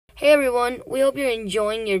Hey everyone, we hope you're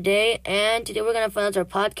enjoying your day, and today we're going to finalize our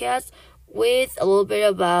podcast with a little bit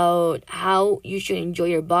about how you should enjoy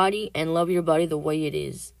your body and love your body the way it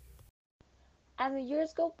is. As the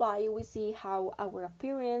years go by, we see how our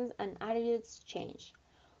appearance and attitudes change.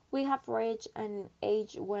 We have reached an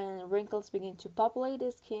age when wrinkles begin to populate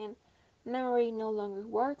the skin, memory no longer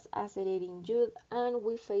works as it did in youth, and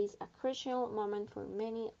we face a crucial moment for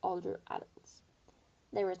many older adults: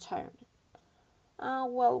 the retirement.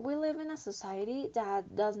 We live in a society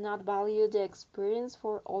that does not value the experience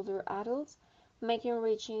for older adults, making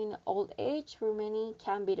reaching old age for many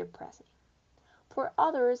can be depressing. For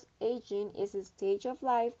others, aging is a stage of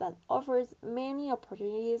life that offers many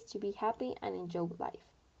opportunities to be happy and enjoy life.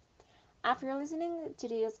 After listening to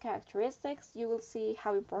these characteristics, you will see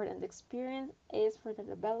how important the experience is for the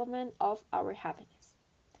development of our happiness.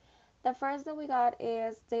 The first that we got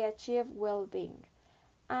is they achieve well-being.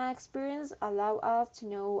 Experience allow us to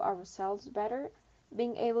know ourselves better,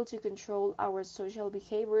 being able to control our social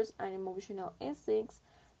behaviors and emotional instincts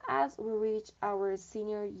as we reach our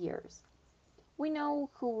senior years. We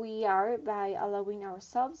know who we are by allowing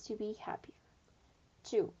ourselves to be happier.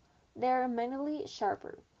 2. They're mentally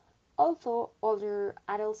sharper. Although older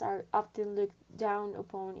adults are often looked down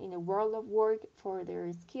upon in the world of work for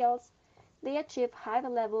their skills, they achieve high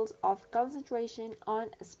levels of concentration on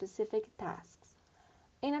specific tasks.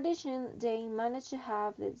 In addition, they manage to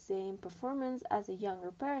have the same performance as a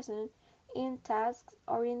younger person in tasks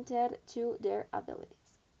oriented to their abilities.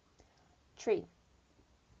 3.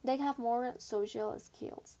 They have more social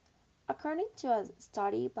skills. According to a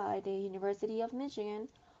study by the University of Michigan,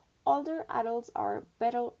 older adults are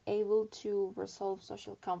better able to resolve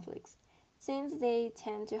social conflicts, since they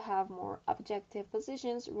tend to have more objective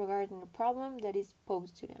positions regarding the problem that is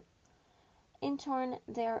posed to them. In turn,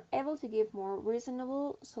 they are able to give more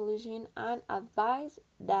reasonable solution and advice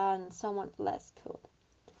than someone less could.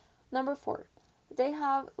 Number 4. They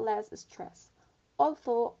have less stress.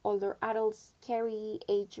 Although older adults carry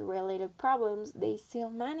age-related problems, they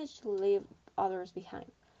still manage to leave others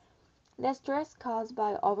behind. The stress caused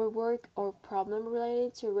by overwork or problems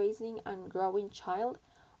related to raising and growing child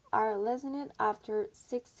are lessened after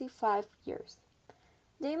 65 years.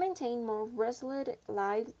 They maintain more resilient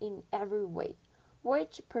lives in every way,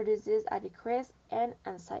 which produces a decrease in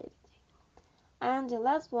anxiety. And the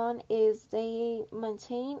last one is they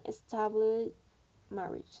maintain a stable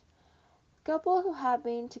marriage. Couples who have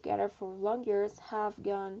been together for long years have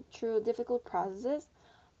gone through difficult processes,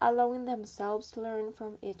 allowing themselves to learn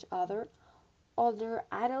from each other. Older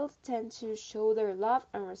adults tend to show their love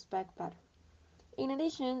and respect better. In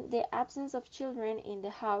addition, the absence of children in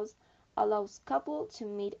the house allows couples to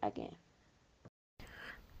meet again.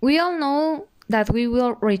 We all know that we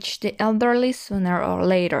will reach the elderly sooner or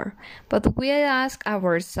later, but we ask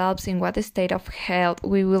ourselves in what state of health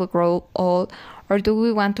we will grow old, or do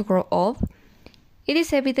we want to grow old? It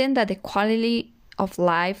is evident that the quality of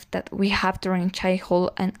life that we have during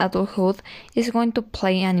childhood and adulthood is going to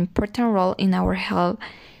play an important role in our health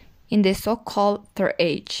in the so-called third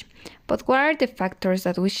age. But what are the factors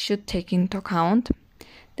that we should take into account?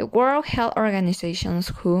 The World Health Organization,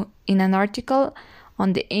 WHO, in an article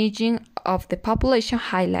on the aging of the population,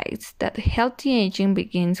 highlights that healthy aging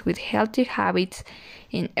begins with healthy habits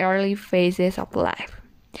in early phases of life.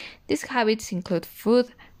 These habits include food,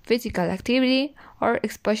 physical activity, or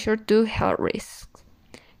exposure to health risks.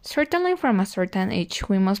 Certainly from a certain age,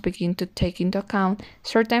 we must begin to take into account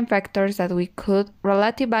certain factors that we could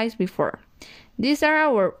relativize before. These are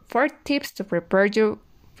our 4 tips to prepare you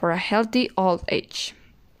for a healthy old age.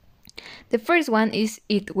 The first one is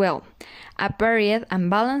eat well. A varied and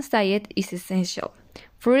balanced diet is essential.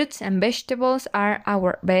 Fruits and vegetables are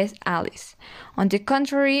our best allies. On the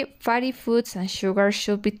contrary, fatty foods and sugar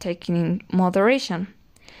should be taken in moderation.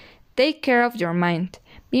 Take care of your mind.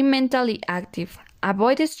 Be mentally active.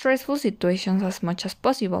 Avoid stressful situations as much as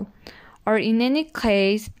possible, or in any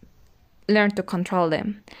case, learn to control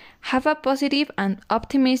them. Have a positive and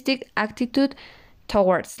optimistic attitude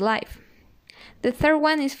towards life. The third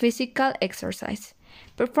one is physical exercise.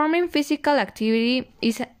 Performing physical activity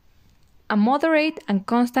is a moderate and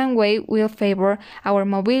constant way will favor our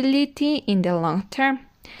mobility in the long term.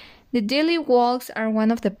 The daily walks are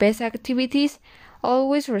one of the best activities,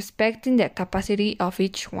 always respecting the capacity of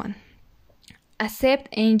each one. Accept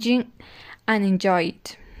aging and enjoy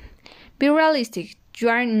it. Be realistic. You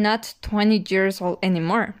are not 20 years old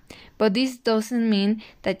anymore, but this doesn't mean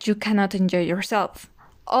that you cannot enjoy yourself.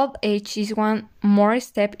 Old age is one more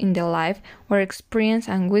step in the life where experience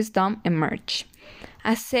and wisdom emerge.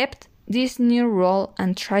 Accept this new role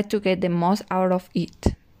and try to get the most out of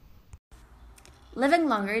it. Living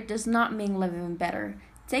longer does not mean living better.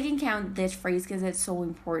 Take in count this phrase because it's so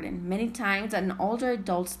important. Many times, an older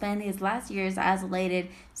adult spends his last years isolated,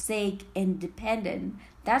 sick, and dependent.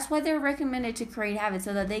 That's why they're recommended to create habits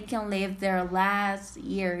so that they can live their last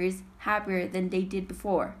years happier than they did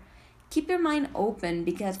before. Keep your mind open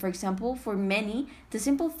because, for example, for many, the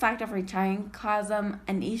simple fact of retiring causes them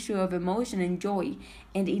an issue of emotion and joy,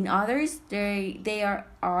 and in others,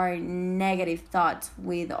 are negative thoughts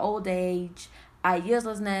with old age,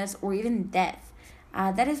 uselessness, or even death.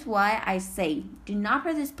 That is why I say, do not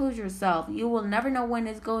predispose yourself. You will never know when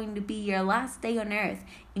it's going to be your last day on earth.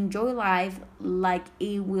 Enjoy life like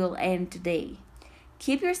it will end today.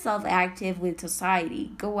 Keep yourself active with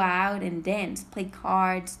society. Go out and dance, play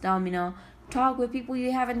cards, domino, talk with people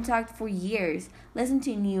you haven't talked for years, listen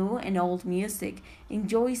to new and old music,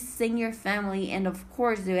 enjoy seeing your family, and of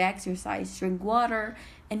course do exercise, drink water,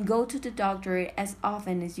 and go to the doctor as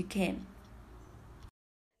often as you can.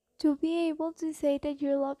 To be able to say that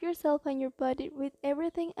you love yourself and your body with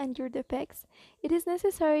everything and your defects, it is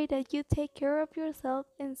necessary that you take care of yourself,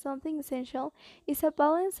 and something essential is a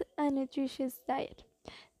balanced and nutritious diet.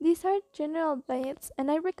 These are general diets, and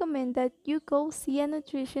I recommend that you go see a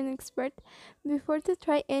nutrition expert before to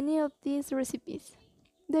try any of these recipes.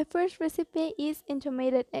 The first recipe is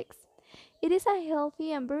entomated eggs. It is a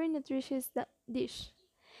healthy and very nutritious dish,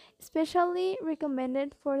 especially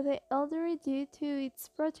recommended for the elderly due to its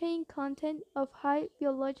protein content of high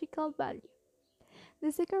biological value.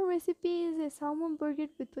 The second recipe is a salmon burger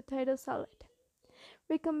with potato salad,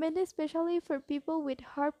 recommended especially for people with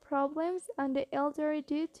heart problems and the elderly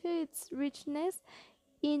due to its richness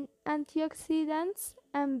in antioxidants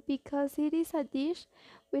and because it is a dish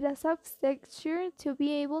with a soft texture to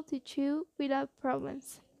be able to chew without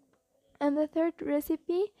problems. And the third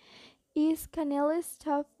recipe is cannellini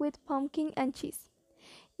stuffed with pumpkin and cheese.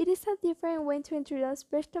 It is a different way to introduce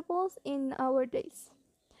vegetables in our days,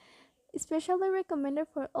 especially recommended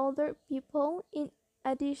for older people. In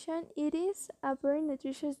addition, it is a very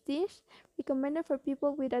nutritious dish recommended for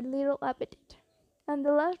people with a little appetite. And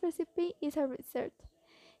the last recipe is a dessert.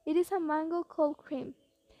 It is a mango cold cream.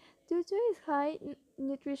 Due to its high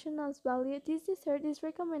nutritional value, this dessert is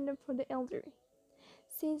recommended for the elderly,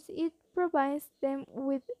 since it provides them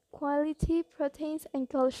with quality proteins and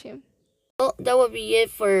calcium. Well, that would be it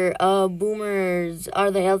for Boomers Are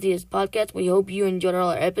the Healthiest podcast. We hope you enjoyed all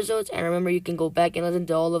our episodes, and remember you can go back and listen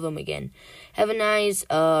to all of them again. Have a nice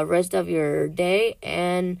rest of your day,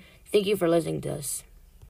 and thank you for listening to us.